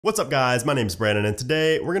What's up guys, my name is Brandon and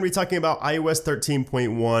today we're going to be talking about iOS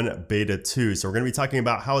 13.1 Beta 2. So we're going to be talking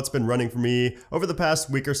about how it's been running for me over the past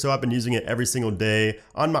week or so. I've been using it every single day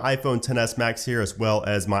on my iPhone XS Max here, as well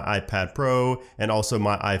as my iPad Pro and also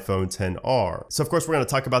my iPhone XR. So of course we're going to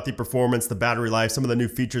talk about the performance, the battery life, some of the new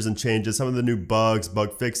features and changes, some of the new bugs,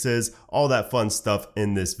 bug fixes, all that fun stuff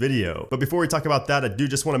in this video. But before we talk about that, I do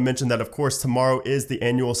just want to mention that of course tomorrow is the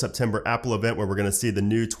annual September Apple event where we're going to see the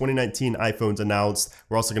new 2019 iPhones announced.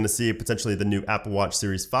 We're also going to see potentially the new Apple Watch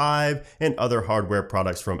Series 5 and other hardware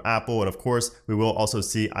products from Apple. And of course, we will also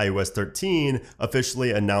see iOS 13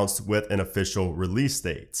 officially announced with an official release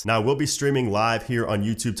date. Now, we'll be streaming live here on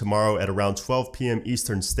YouTube tomorrow at around 12 p.m.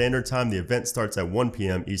 Eastern Standard Time. The event starts at 1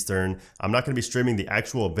 p.m. Eastern. I'm not going to be streaming the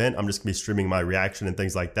actual event. I'm just going to be streaming my reaction and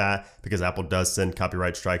things like that because Apple does send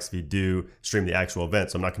copyright strikes if you do stream the actual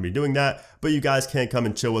event. So I'm not going to be doing that, but you guys can come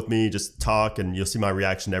and chill with me, just talk, and you'll see my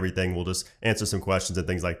reaction to everything. We'll just answer some questions and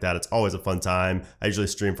things like that. It's always a fun time. I usually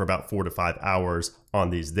stream for about 4 to 5 hours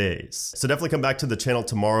on these days. So definitely come back to the channel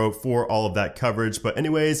tomorrow for all of that coverage. But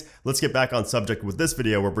anyways, let's get back on subject with this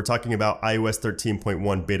video where we're talking about iOS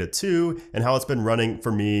 13.1 Beta 2 and how it's been running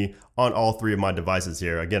for me on all three of my devices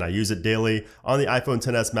here. Again, I use it daily on the iPhone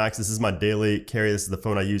XS Max. This is my daily carry. This is the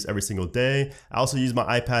phone I use every single day. I also use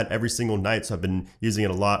my iPad every single night, so I've been using it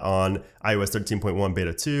a lot on iOS 13.1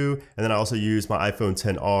 Beta 2. And then I also use my iPhone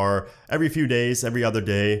XR every few days, every other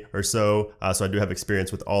day or so. So I do have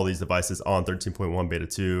experience with all these devices on 13.1 Beta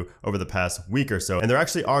 2 over the past week or so. And there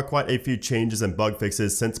actually are quite a few changes and bug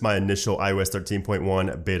fixes since my initial iOS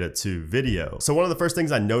 13.1 Beta 2 video. So one of the first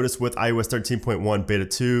things I noticed with iOS 13.1 Beta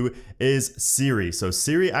 2 is Siri. So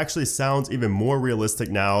Siri actually sounds even more realistic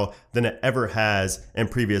now than it ever has in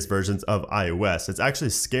previous versions of iOS. It's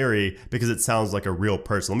actually scary because it sounds like a real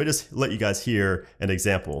person. Let me just let you guys hear an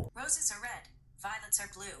example. Roses are red, violets are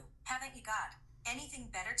blue. Haven't you got anything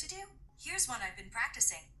better to do? Here's one I've been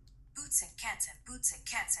practicing. Boots and cats and boots and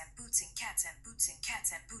cats and boots and cats and boots and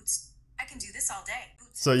cats and boots. I can do this all day.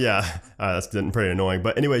 So yeah, that's getting pretty annoying.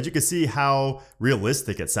 But anyways, you can see how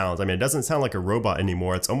realistic it sounds. I mean, it doesn't sound like a robot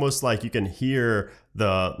anymore. It's almost like you can hear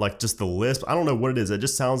just the lisp. I don't know what it is. It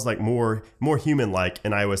just sounds like more human-like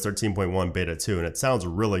in iOS 13.1 Beta 2, and it sounds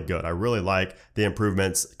really good. I really like the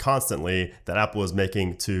improvements constantly that Apple is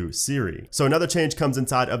making to Siri. So another change comes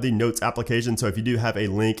inside of the Notes application. So if you do have a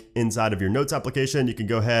link inside of your Notes application, you can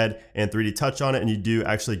go ahead and 3D touch on it, and you do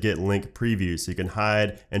actually get link previews. So you can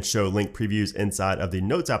hide and show link previews inside of the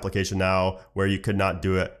Notes application now, where you could not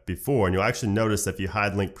do it before. And you'll actually notice if you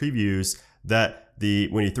hide link previews that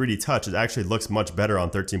when you 3D touch, it actually looks much better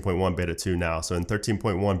on 13.1 Beta 2 now. So in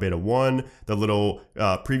 13.1 Beta 1, the little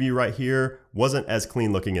preview right here wasn't as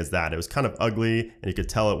clean looking as that. It was kind of ugly and you could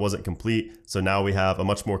tell it wasn't complete. So now we have a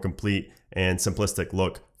much more complete and simplistic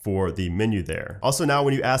look for the menu there. Also now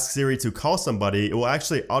when you ask Siri to call somebody, it will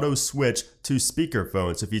actually auto switch to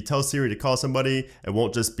speakerphone. So if you tell Siri to call somebody, it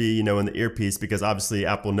won't just be, in the earpiece, because obviously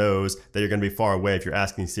Apple knows that you're gonna be far away if you're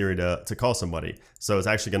asking Siri to call somebody. So it's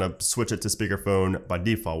actually gonna switch it to speakerphone by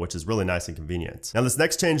default, which is really nice and convenient. Now this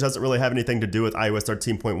next change doesn't really have anything to do with iOS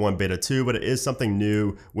 13.1 Beta 2, but it is something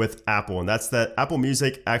new with Apple, and that's that Apple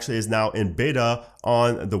Music actually is now in beta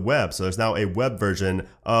on the web. So there's now a web version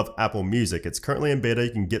of Apple Music. It's currently in beta.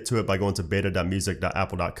 You can get to it by going to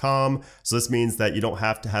beta.music.apple.com. So this means that you don't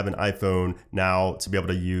have to have an iPhone now to be able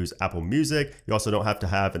to use Apple Music. You also don't have to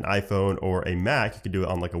have an iPhone or a Mac. You can do it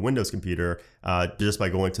on like a Windows computer just by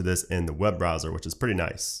going to this in the web browser, which is pretty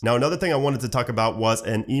nice. Now, another thing I wanted to talk about was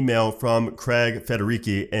an email from Craig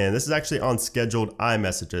Federici, and this is actually on scheduled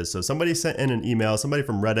iMessages. So somebody sent in an email, somebody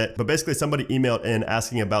from Reddit, but basically somebody emailed in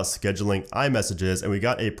asking about scheduling iMessages, and we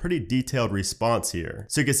got a pretty detailed response here.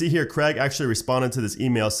 So you can see here, Craig actually responded to this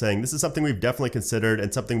email saying, this is something we've definitely considered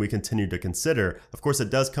and something we continue to consider. Of course, it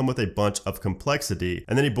does come with a bunch of complexity.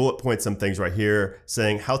 And then he bullet points some things right here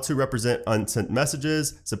saying how to represent unsent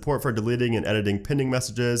messages, support for deleting and editing pending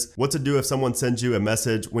messages, what to do if someone sends you a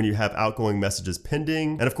message when you have outgoing messages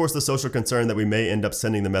pending, and of course the social concern that we may end up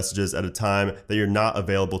sending the messages at a time that you're not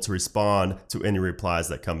available to respond to any replies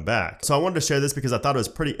that come back. So I wanted to share this because I thought it was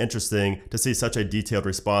pretty interesting to see such a detailed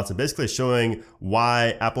response and basically showing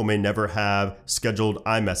why Apple may never have scheduled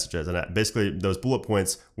iMessages. And basically those bullet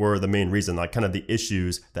points were the main reason, like kind of the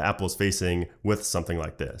issues that Apple is facing with something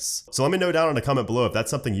like this. So let me know down in the comment below if that's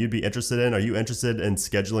something you'd be interested in. Are you interested in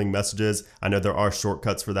scheduling messages? I know there are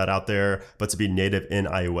shortcuts for that out there, but to be native in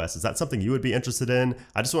iOS, is that something you would be interested in?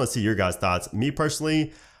 I just want to see your guys' thoughts. Me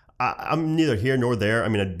personally, I'm neither here nor there. I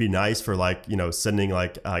mean, it'd be nice for sending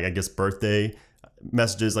I guess birthday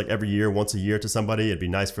messages like every year, once a year to somebody. It'd be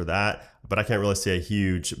nice for that. but I can't really see a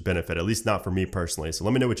huge benefit, at least not for me personally. So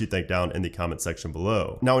let me know what you think down in the comment section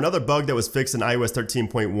below. Now, another bug that was fixed in iOS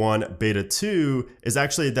 13.1 beta 2 is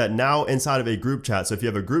actually that now inside of a group chat. So if you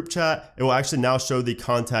have a group chat, it will actually now show the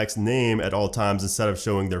contact's name at all times instead of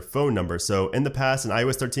showing their phone number. So in the past, in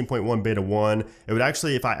iOS 13.1 beta 1, it would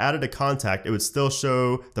actually, if I added a contact, it would still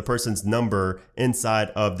show the person's number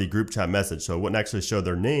inside of the group chat message. So it wouldn't actually show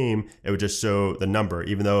their name, it would just show the number,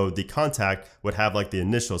 even though the contact would have like the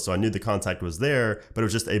initial. So I knew the contact was there, but it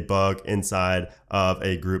was just a bug inside of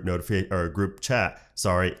a group notification or a group chat.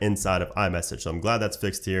 Inside of iMessage. So I'm glad that's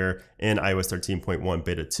fixed here in iOS 13.1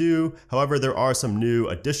 beta 2. However, there are some new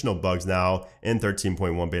additional bugs now in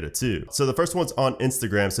 13.1 beta 2. So the first one's on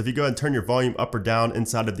Instagram. So if you go ahead and turn your volume up or down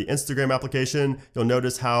inside of the Instagram application, you'll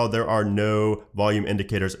notice how there are no volume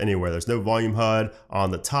indicators anywhere. There's no volume HUD on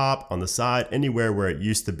the top, on the side, anywhere where it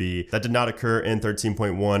used to be. That did not occur in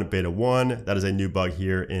 13.1 beta 1. That is a new bug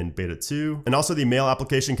here in beta 2. And also the mail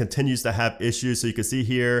application continues to have issues. So you can see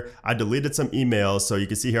here, I deleted some emails. So you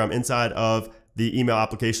can see here, I'm inside of the email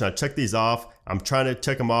application. I checked these off. I'm trying to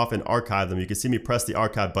check them off and archive them. You can see me press the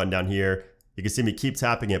archive button down here. You can see me keep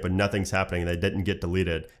tapping it, but nothing's happening. They didn't get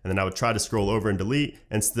deleted. And then I would try to scroll over and delete,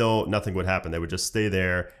 and still nothing would happen. They would just stay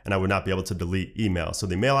there, and I would not be able to delete email. So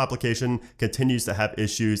the mail application continues to have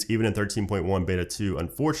issues, even in 13.1 beta 2.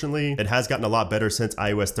 Unfortunately, it has gotten a lot better since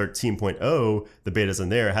iOS 13.0. The beta's in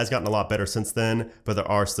there. It has gotten a lot better since then, but there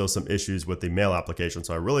are still some issues with the mail application.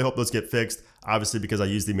 So I really hope those get fixed. Obviously, because I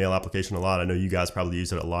use the mail application a lot, I know you guys probably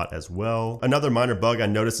use it a lot as well. Another minor bug I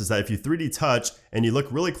noticed is that if you 3D touch and you look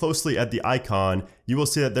really closely at the icon, you will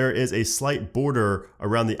see that there is a slight border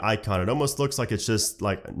around the icon. It almost looks like it's just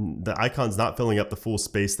like the icon's not filling up the full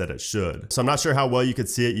space that it should. So I'm not sure how well you could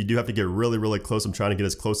see it. You do have to get really, really close. I'm trying to get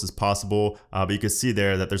as close as possible, but you can see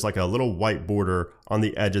there that there's like a little white border on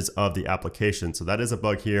the edges of the application. So that is a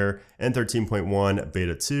bug here in 13.1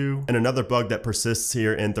 beta 2. And another bug that persists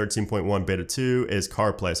here in 13.1 beta 2 is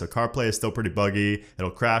Carplay. So Carplay is still pretty buggy.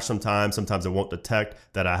 It'll crash sometimes. Sometimes it won't detect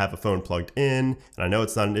that I have a phone plugged in. And I know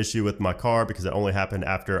it's not an issue with my car because it only happened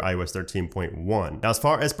after iOS 13.1. Now, as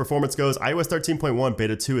far as performance goes, iOS 13.1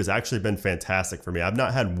 beta 2 has actually been fantastic for me. I've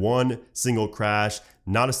not had one single crash,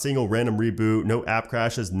 not a single random reboot, no app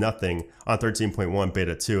crashes, nothing on 13.1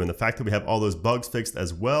 beta 2. And the fact that we have all those bugs fixed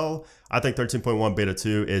as well, I think 13.1 beta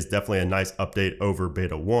 2 is definitely a nice update over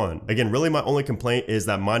beta 1. Again, really my only complaint is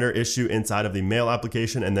that minor issue inside of the mail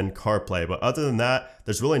application and then CarPlay. But other than that,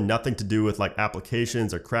 there's really nothing to do with like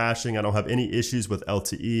applications or crashing. I don't have any issues with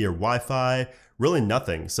LTE or Wi-Fi. Really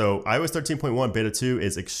nothing. So iOS 13.1 beta 2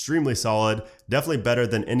 is extremely solid, definitely better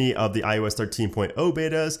than any of the iOS 13.0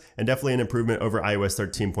 betas, and definitely an improvement over iOS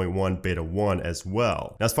 13.1 beta 1 as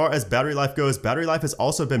well. Now, as far as battery life goes, battery life has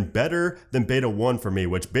also been better than beta 1 for me,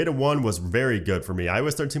 which beta 1 was very good for me.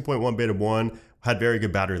 iOS 13.1 beta 1 had very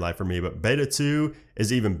good battery life for me, but beta 2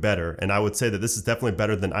 is even better. And I would say that this is definitely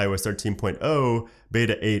better than iOS 13.0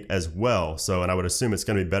 beta 8 as well. So, and I would assume it's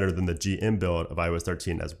going to be better than the GM build of iOS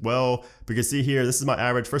 13 as well. But you can see here, this is my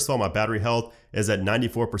average. First of all, my battery health is at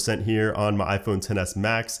 94% here on my iPhone XS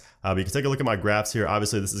Max. But you can take a look at my graphs here.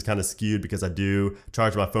 Obviously, this is kind of skewed because I do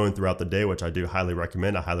charge my phone throughout the day, which I do highly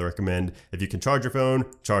recommend. I highly recommend if you can charge your phone,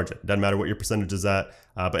 charge it. Doesn't matter what your percentage is at.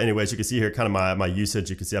 But anyways, you can see here kind of my usage.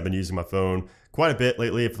 You can see I've been using my phone quite a bit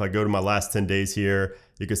lately. If I go to my last 10 days here,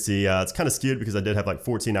 you can see it's kind of skewed because I did have like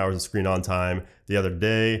 14 hours of screen on time the other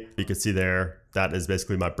day. You can see there, that is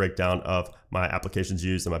basically my breakdown of my applications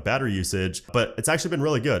used and my battery usage, but it's actually been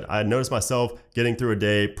really good. I noticed myself getting through a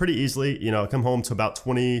day pretty easily. You know, I come home to about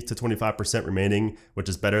 20 to 25% remaining, which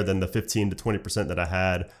is better than the 15 to 20% that I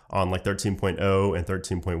had on like 13.0 and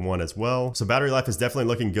 13.1 as well. So battery life is definitely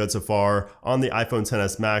looking good so far on the iPhone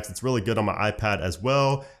XS Max. It's really good on my iPad as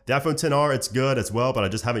well. The iPhone XR, it's good as well, but I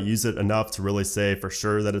just haven't used it enough to really say for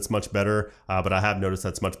sure that it's much better. But I have noticed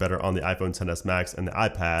that's much better on the iPhone XS Max and the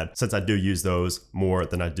iPad, since I do use those more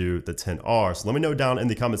than I do the XR. So let me know down in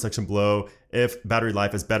the comment section below if battery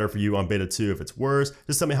life is better for you on beta 2, if it's worse.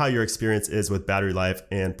 Just tell me how your experience is with battery life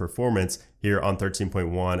and performance here on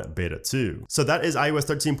 13.1 beta 2. So that is iOS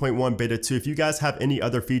 13.1 beta 2. If you guys have any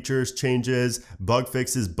other features, changes, bug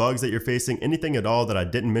fixes, bugs that you're facing, anything at all that I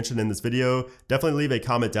didn't mention in this video, definitely leave a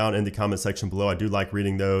comment down in the comment section below. I do like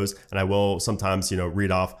reading those, and I will sometimes, you know, read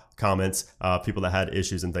off comments, people that had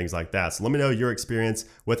issues and things like that. So let me know your experience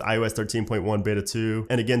with iOS 13.1 beta 2.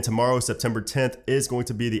 And again, tomorrow, September 10th, is going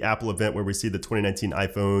to be the Apple event where we see the 2019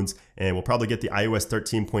 iPhones, and we'll probably get the iOS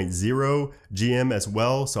 13.0 GM as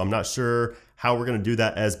well. So I'm not sure how we're going to do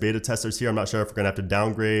that as beta testers here. I'm not sure if we're going to have to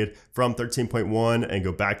downgrade from 13.1 and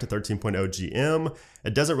go back to 13.0 GM.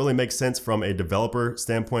 It doesn't really make sense from a developer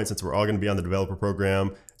standpoint, since we're all going to be on the developer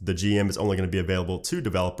program, the GM is only going to be available to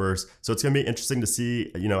developers. So it's going to be interesting to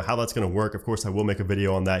see, how that's going to work. Of course, I will make a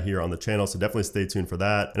video on that here on the channel, so definitely stay tuned for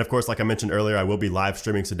that. And of course, like I mentioned earlier, I will be live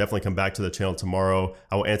streaming, so definitely come back to the channel tomorrow.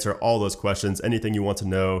 I will answer all those questions, anything you want to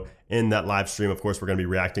know in that live stream. Of course, we're going to be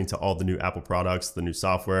reacting to all the new Apple products, the new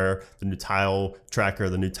software, the new tile tracker,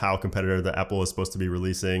 the new tile competitor that Apple is supposed to be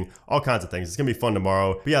releasing, all kinds of things. It's going to be fun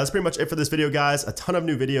tomorrow. But yeah, that's pretty much it for this video, guys. A ton of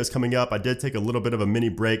new videos coming up. I did take a little bit of a mini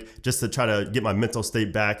break just to try to get my mental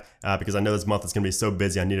state back because I know this month is going to be so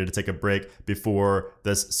busy. I needed to take a break before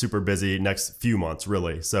this super busy next few months,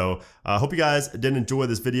 really. So I hope you guys did enjoy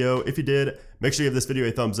this video. If you did, make sure you give this video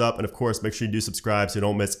a thumbs up. And of course, make sure you do subscribe so you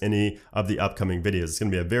don't miss any of the upcoming videos. It's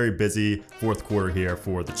going to be a very busy fourth quarter here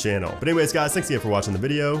for the channel. But anyways, guys, thanks again for watching the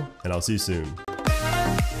video, and I'll see you soon.